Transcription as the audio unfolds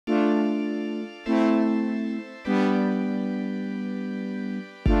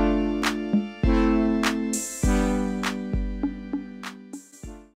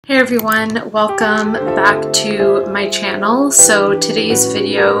everyone, welcome back to my channel. So today's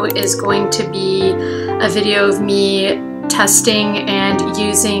video is going to be a video of me testing and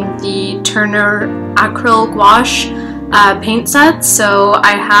using the Turner Acryl Gouache paint set. So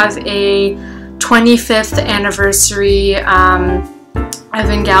I have a 25th anniversary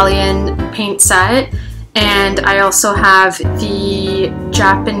Evangelion paint set, and I also have the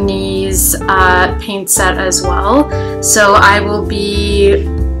Japanese paint set as well. So I will be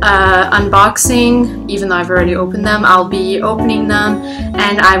unboxing, even though I've already opened them, I'll be opening them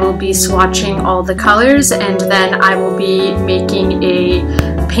and I will be swatching all the colors, and then I will be making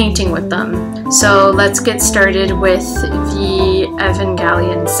a painting with them. So let's get started with the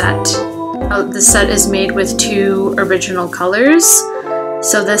Evangelion set. The set is made with 2 original colors.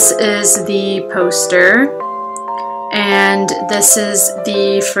 So this is the poster, and this is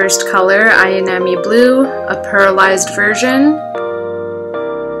the first color, Ayanami Blue, a pearlized version,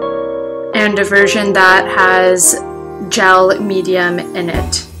 and a version that has gel medium in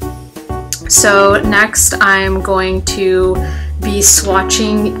it. So next I'm going to be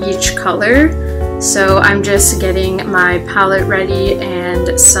swatching each color. So I'm just getting my palette ready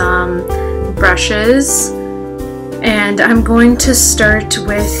and some brushes. And I'm going to start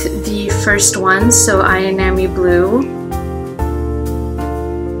with the first one, so Ayanami Blue.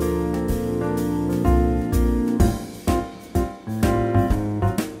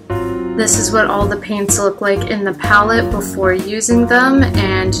 This is what all the paints look like in the palette before using them,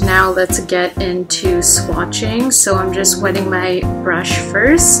 and now let's get into swatching. So I'm just wetting my brush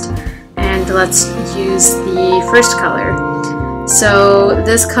first, and let's use the first color. So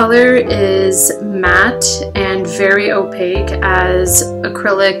this color is matte and very opaque, as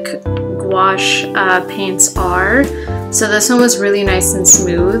acrylic gouache paints are. So this one was really nice and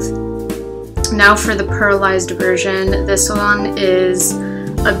smooth. Now for the pearlized version, this one is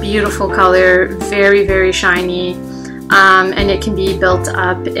a beautiful color, very, very shiny, and it can be built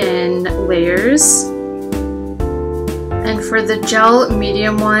up in layers. And for the gel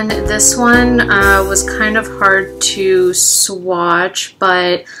medium one, this one was kind of hard to swatch,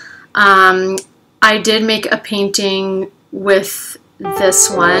 but I did make a painting with this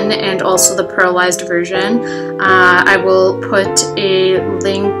one and also the pearlized version. I will put a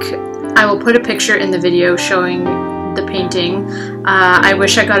picture in the video showing the painting. I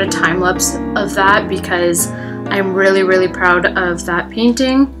wish I got a time lapse of that because I'm really, really proud of that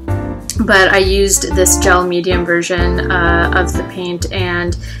painting. But I used this gel medium version of the paint,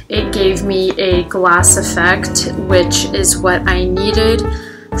 and it gave me a glass effect, which is what I needed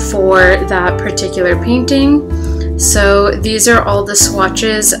for that particular painting. So these are all the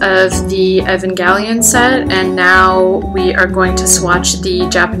swatches of the Evangelion set, and now we are going to swatch the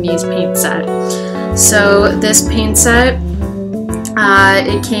Japanese paint set. So this paint set,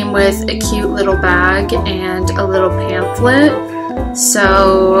 it came with a cute little bag and a little pamphlet.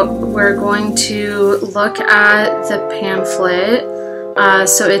 So we're going to look at the pamphlet.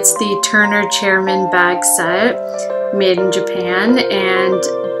 So it's the Turner Chairman bag set, made in Japan, and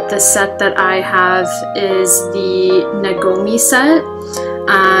the set that I have is the Nagomi set.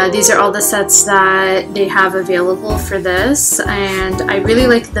 These are all the sets that they have available for this, and I really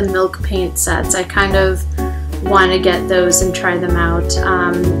like the milk paint sets. I kind of want to get those and try them out.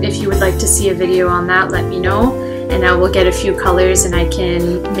 If you would like to see a video on that, let me know, and I will get a few colors and I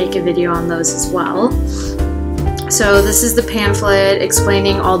can make a video on those as well. So this is the pamphlet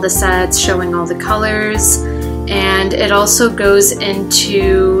explaining all the sets, showing all the colors, and it also goes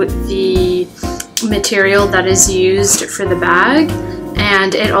into the material that is used for the bag,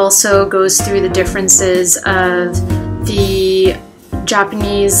 and it also goes through the differences of the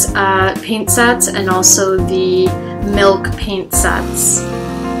Japanese paint sets and also the milk paint sets.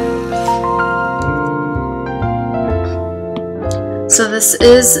 So this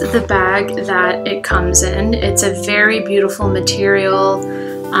is the bag that it comes in. It's a very beautiful material.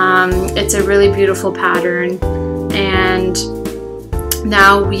 It's a really beautiful pattern, and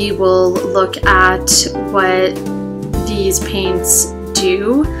now we will look at what these paints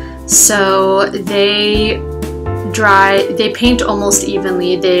do. So they paint almost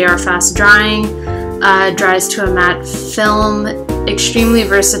evenly. They are fast drying, dries to a matte film, extremely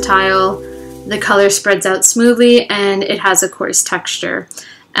versatile. The color spreads out smoothly, and it has a coarse texture.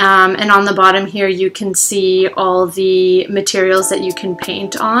 And on the bottom here you can see all the materials that you can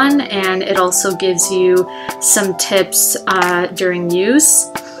paint on, and it also gives you some tips during use.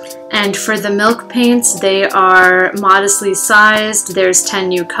 And for the milk paints, they are modestly sized. There's 10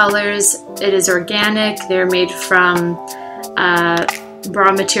 new colors. It is organic. They're made from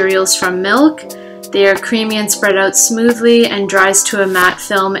raw materials from milk, They are creamy and spread out smoothly and dries to a matte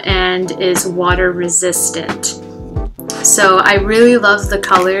film and is water resistant. So I really love the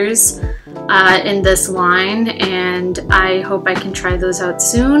colors in this line, and I hope I can try those out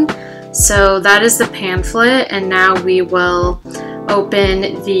soon. So that is the pamphlet, and now we will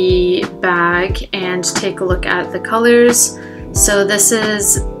open the bag and take a look at the colors. So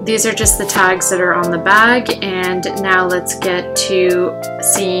these are just the tags that are on the bag, and now let's get to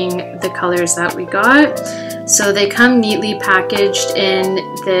seeing the colors that we got. So they come neatly packaged in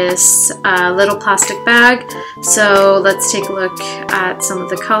this little plastic bag. So let's take a look at some of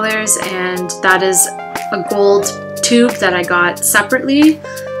the colors, and that is a gold tube that I got separately.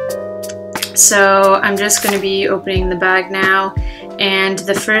 So I'm just going to be opening the bag now, and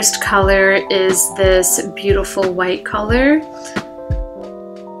the first color is this beautiful white color.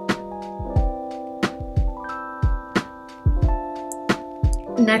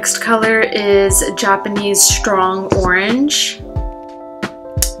 Next color is Japanese strong orange.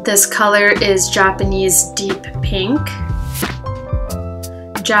 This color is Japanese deep pink,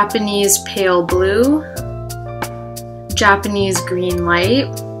 Japanese pale blue, Japanese green light,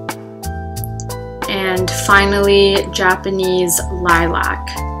 and finally Japanese lilac.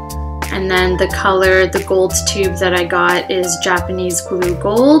 And then the color, the gold tube that I got, is Japanese blue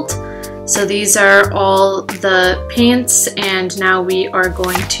gold. So these are all the paints, and now we are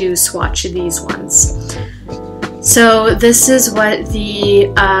going to swatch these ones. So this is what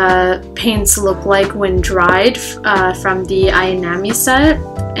the paints look like when dried from the iMovie set.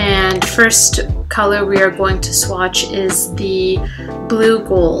 And first color we are going to swatch is the blue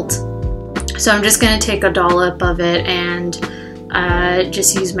gold. So I'm just going to take a dollop of it and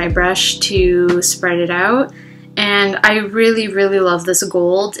just use my brush to spread it out. And I really love this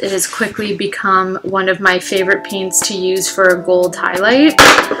gold. It has quickly become one of my favorite paints to use for a gold highlight.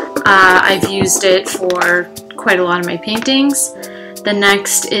 I've used it for quite a lot of my paintings. The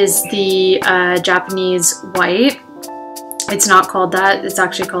next is the Japanese white. It's not called that, it's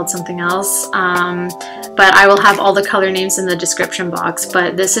actually called something else. But I will have all the color names in the description box.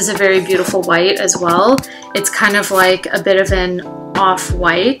 But this is a very beautiful white as well. It's kind of like a bit of an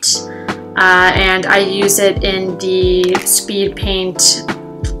off-white. And I use it in the speed paint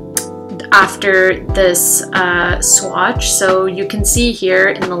after this swatch. So you can see here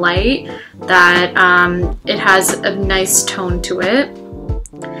in the light that it has a nice tone to it.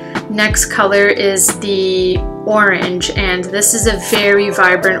 Next color is the orange, and this is a very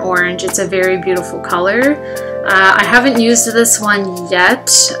vibrant orange. It's a very beautiful color. I haven't used this one yet,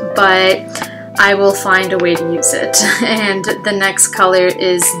 but I will find a way to use it. And the next color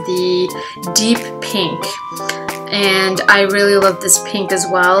is the deep pink, and I really love this pink as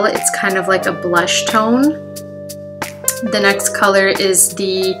well. It's kind of like a blush tone. The next color is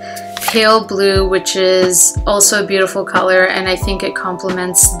the pale blue, which is also a beautiful color, and I think it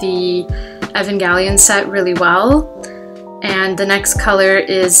complements the Evangelion set really well. And the next color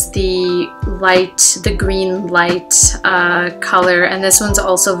is the green light color, and this one's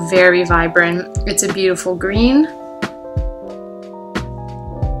also very vibrant. It's a beautiful green.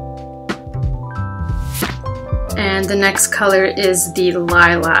 And the next color is the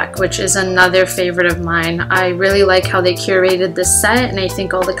lilac, which is another favorite of mine. I really like how they curated this set, and I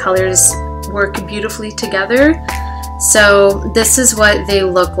think all the colors work beautifully together. So this is what they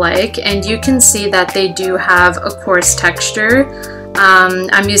look like, and you can see that they do have a coarse texture.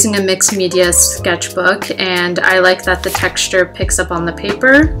 I'm using a mixed media sketchbook, and I like that the texture picks up on the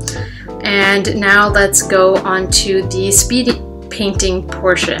paper. And now let's go on to the speed painting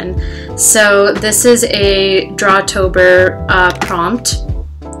portion. So this is a Drawtober prompt,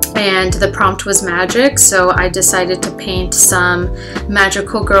 and the prompt was magic, so I decided to paint some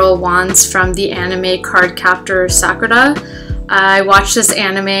magical girl wands from the anime Cardcaptor Sakura. I watched this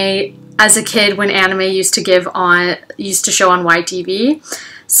anime as a kid when anime used to show on YTV.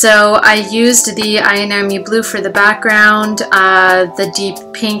 So I used the iMovie blue for the background, the deep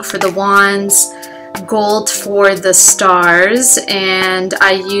pink for the wands, gold for the stars, and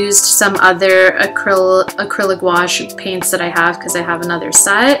I used some other acrylic gouache paints that I have because I have another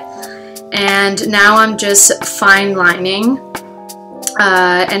set. And now I'm just fine lining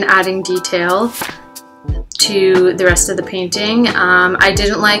and adding detail to the rest of the painting. I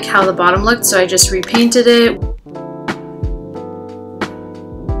didn't like how the bottom looked, so I just repainted it.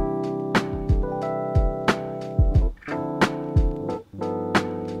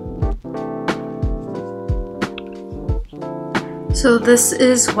 So this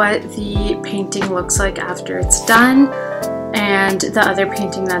is what the painting looks like after it's done, and the other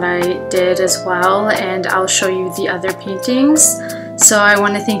painting that I did as well, and I'll show you the other paintings. So I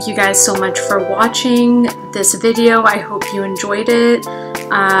want to thank you guys so much for watching this video. I hope you enjoyed it.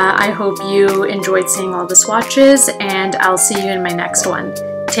 I hope you enjoyed seeing all the swatches, and I'll see you in my next one.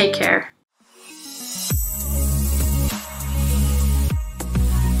 Take care.